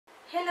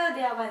Hello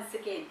there once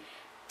again.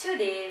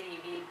 Today we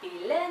will be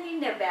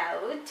learning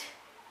about,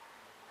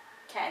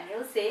 can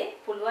you say,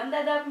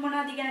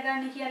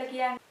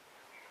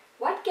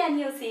 what can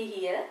you see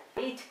here?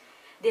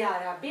 There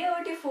are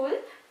beautiful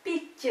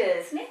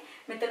pictures.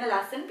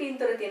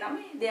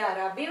 There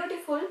are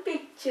beautiful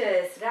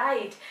pictures,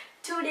 right?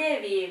 Today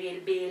we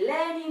will be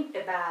learning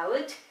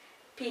about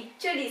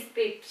picture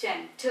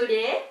description.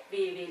 Today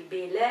we will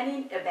be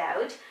learning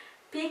about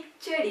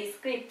picture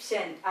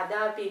description.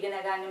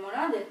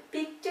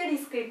 Picture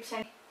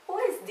description. Who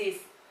is this?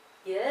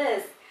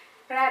 Yes,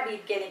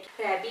 rabbit කෙනෙක්.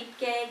 Rabbit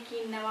කෙනෙක්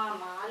ඉන්නවා,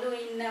 මාළු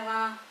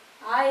ඉන්නවා.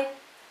 ආයේ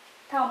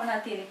තව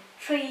මොනවද තියෙන්නේ?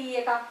 Tree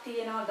එකක්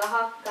තියෙනවා,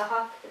 ගහක්.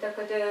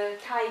 එතකොට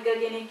tiger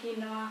කෙනෙක්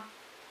ඉන්නවා.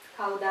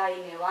 කවුදා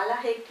ඉන්නේ?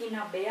 වලහෙක්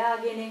ඉන්නවා, bear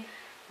කෙනෙක්,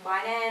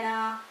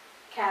 banana,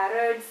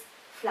 carrots,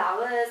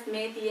 flowers.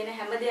 මේ තියෙන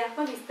හැම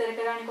දෙයක්ම විස්තර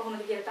කරන්නේ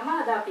කොහොමද කියලා තමයි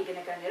අද අපි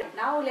ඉගෙන ගන්නේ.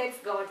 Now let's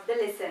go to the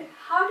lesson.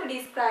 How to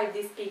describe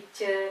this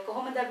picture?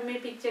 කොහොමද අපි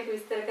මේ picture එක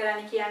විස්තර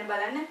කරන්නේ කියන්න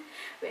බලන්න.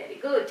 Very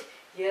good.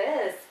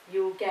 Yes,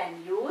 you can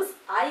use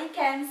I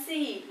can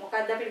see.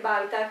 මොකක්ද අපිට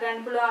භාවිත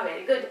කරන්න පුළුවන්?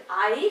 Very good.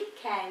 I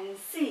can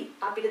see.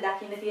 අපිට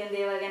දකින්න තියෙන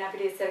දේවල් ගැන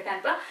අපිට විස්තර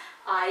කරන්න පුළුවන්.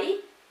 I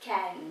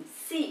can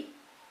see.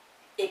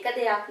 එක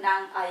දෙයක්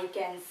නම් I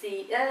can see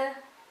a.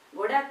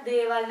 ගොඩක්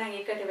දේවල් නම්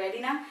එකට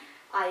වැඩි නම්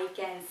I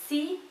can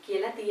see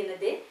කියලා තියෙන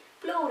දේ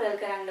plural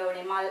කරන්න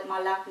ඕනේ.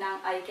 මලක් නම්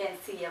I can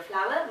see a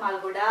flower. මල්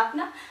ගොඩාක්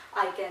නම්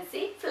I can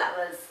see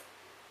flowers.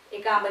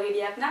 එක අඹ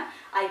ගෙඩියක් නම්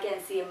I can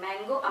see a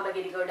mango. අඹ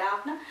ගෙඩි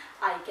ගොඩාක් නම්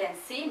I can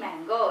see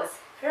mangoes.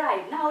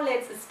 Right, now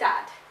let's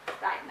start.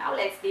 Right, now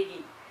let's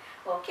begin.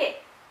 Okay.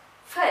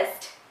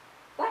 First,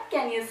 what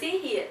can you see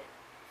here?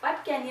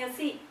 What can you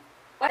see?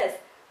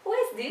 Who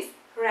is this?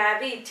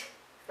 Rabbit.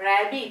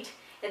 Rabbit.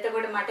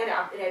 එතකොට මට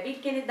rabbit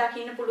කෙනෙක්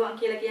දකින්න පුළුවන්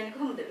කියලා කියන්නේ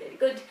කොහොමද? Very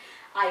good.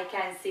 I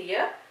can see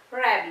a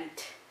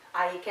rabbit.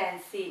 I can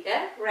see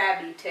a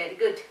rabbit. Very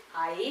good.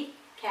 I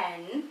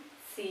can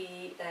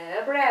see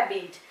a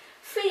rabbit.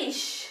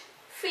 Fish.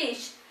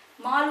 Fish.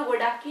 මාළු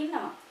ගොඩක්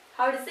ඉන්නවා.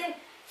 How to say?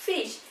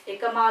 Fish.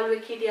 එක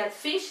මාළුවෙක් හිටියත්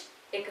fish.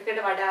 එකකට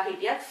වඩා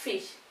හිටියත්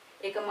fish.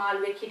 එක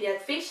මාළුවෙක්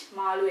හිටියත් fish.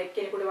 මාළු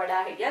එක්කෙනෙකුට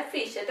වඩා හිටියත්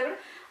fish. එතකොට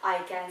I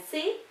can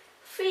see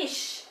fish.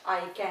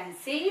 I can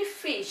see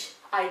fish.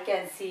 I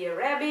can see a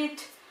rabbit.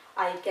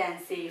 I can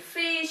see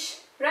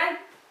fish. Right?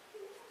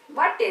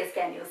 What else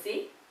can you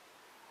see?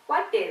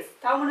 What else?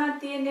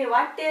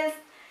 What else?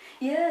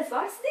 Yes,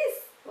 what's this?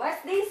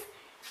 What's this?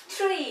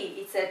 Tree.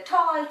 It's a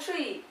tall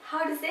tree.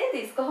 How to say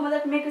this? How to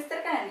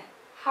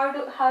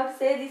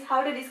say this?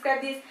 How to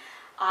describe this?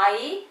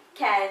 I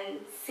can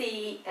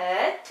see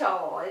a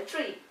tall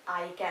tree.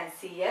 I can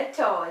see a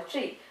tall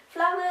tree.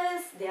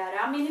 Flowers. There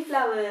are many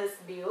flowers.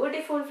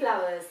 Beautiful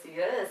flowers.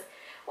 Yes.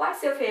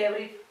 What's your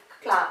favorite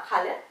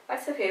color?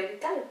 What's your favorite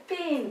color?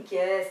 Pink.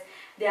 Yes.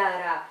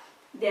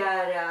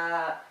 There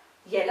are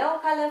yellow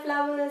color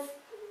flowers,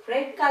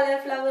 red color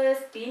flowers,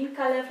 pink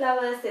color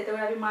flowers.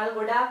 එතකොට අපි මල්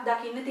ගොඩාක්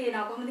දකින්න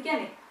තියෙනවා. කොහොමද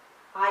කියන්නේ?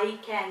 I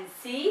can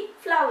see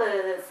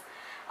flowers.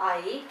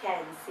 I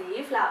can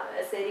see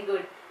flowers. Very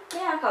good.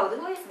 මෙයා කවුද?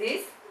 Who is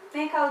this?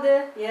 මේ කවුද?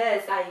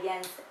 Yes,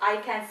 I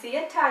can see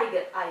a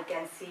tiger. I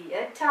can see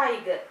a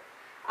tiger.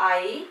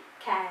 I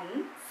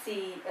can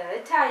see a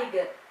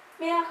tiger.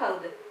 මෙයා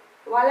කවුද?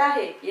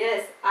 වලහෙක්.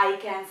 Yes, I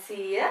can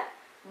see a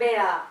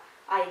bear.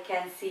 I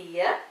can see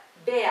a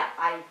bear.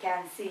 I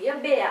can see a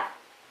bear.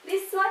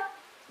 This one?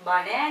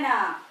 Banana.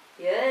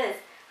 Yes.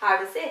 How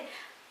to say?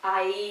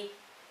 I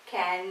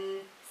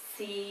can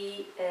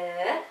see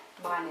a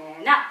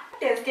banana.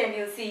 What else can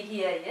you see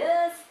here?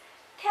 Yes.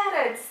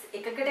 Carrots.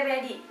 එකකට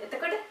වැඩි.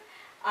 එතකොට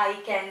I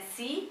can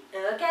see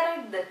a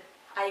carrot.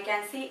 I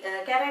can see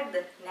a carrot.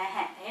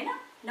 නැහැ. එහෙනම්?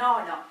 No.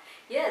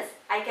 Yes.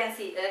 I can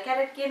see a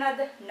carrot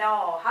කියනවද? No.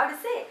 How to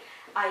say?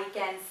 I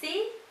can see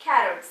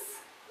carrots.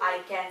 I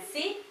can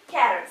see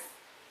carrots.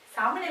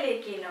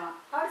 සාමාන්‍යයෙන් කියනවා.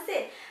 How to say?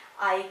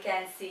 I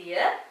can see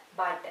a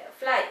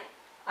butterfly.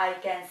 I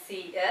can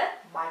see a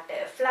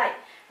butterfly.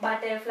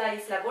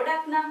 Butterflies ලා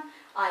ගොඩක් නම්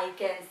I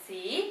can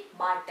see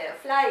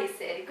butterflies.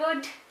 Very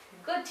good.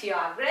 Good, you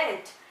are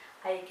great.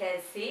 I can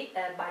see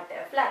a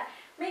butterfly.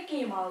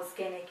 Mickey Mouse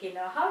කෙනෙක්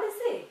ඉන්නවා. How to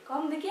say?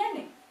 කොහොමද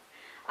කියන්නේ?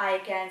 I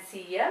can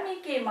see a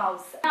Mickey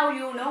Mouse. Now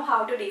you know how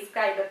to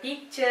describe a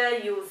picture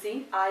using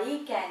I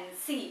can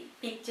see.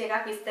 Picture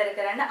එකක් විස්තර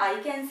කරන්න I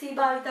can see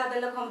භාවිතා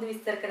කරලා කොහොමද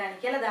විස්තර කරන්නේ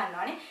කියලා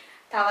දන්නවනේ.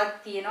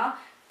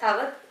 තව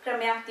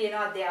ක්‍රමයක්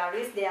තියෙනවා. there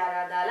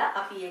are දාලා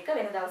අපි ඒක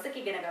වෙන දවසක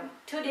ඉගෙන ගමු.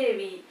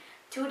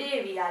 Today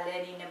we are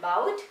learning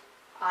about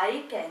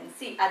I can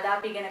see. අද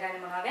අපි ඉගෙන ගන්නේ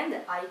මොනවා ගැනද?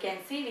 I can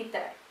see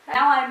විතරයි.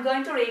 Now I am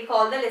going to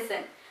recall the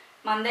lesson.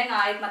 මම දැන්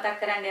ආයෙත් මතක්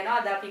කරන්න යනවා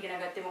අද අපි ඉගෙන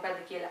ගත්තේ මොකද්ද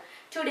කියලා.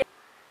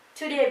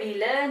 Today we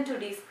learn to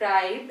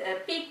describe a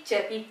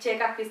picture. Picture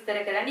එකක් විස්තර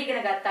කරන්න ඉගෙන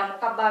ගත්තා.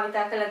 මොකක්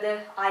භාවිතා කළද?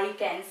 I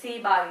can see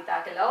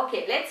භාවිතා කළා.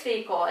 Okay, let's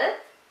recall.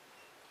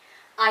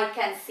 I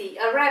can see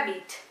a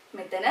rabbit.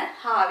 මෙතන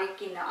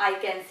හාවෙක් ඉන්නවා. I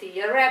can see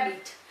a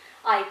rabbit.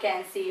 I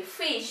can see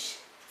fish.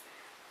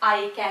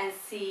 I can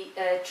see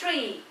a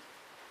tree.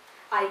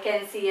 I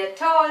can see a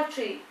tall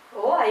tree.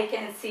 Oh, I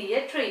can see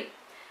a tree.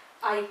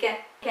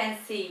 I can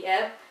see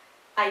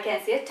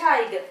a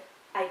tiger.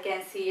 I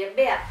can see a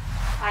bear.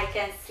 I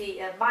can see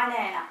a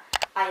banana.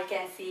 I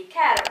can see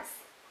carrots.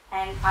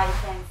 And I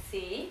can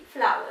see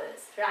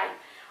flowers. Right.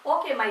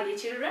 Okay, my dear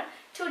children.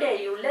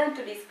 Today you learn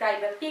to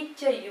describe a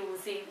picture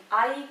using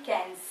I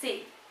can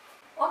see.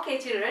 Okay,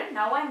 children.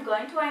 Now I'm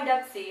going to wind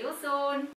up. See you soon.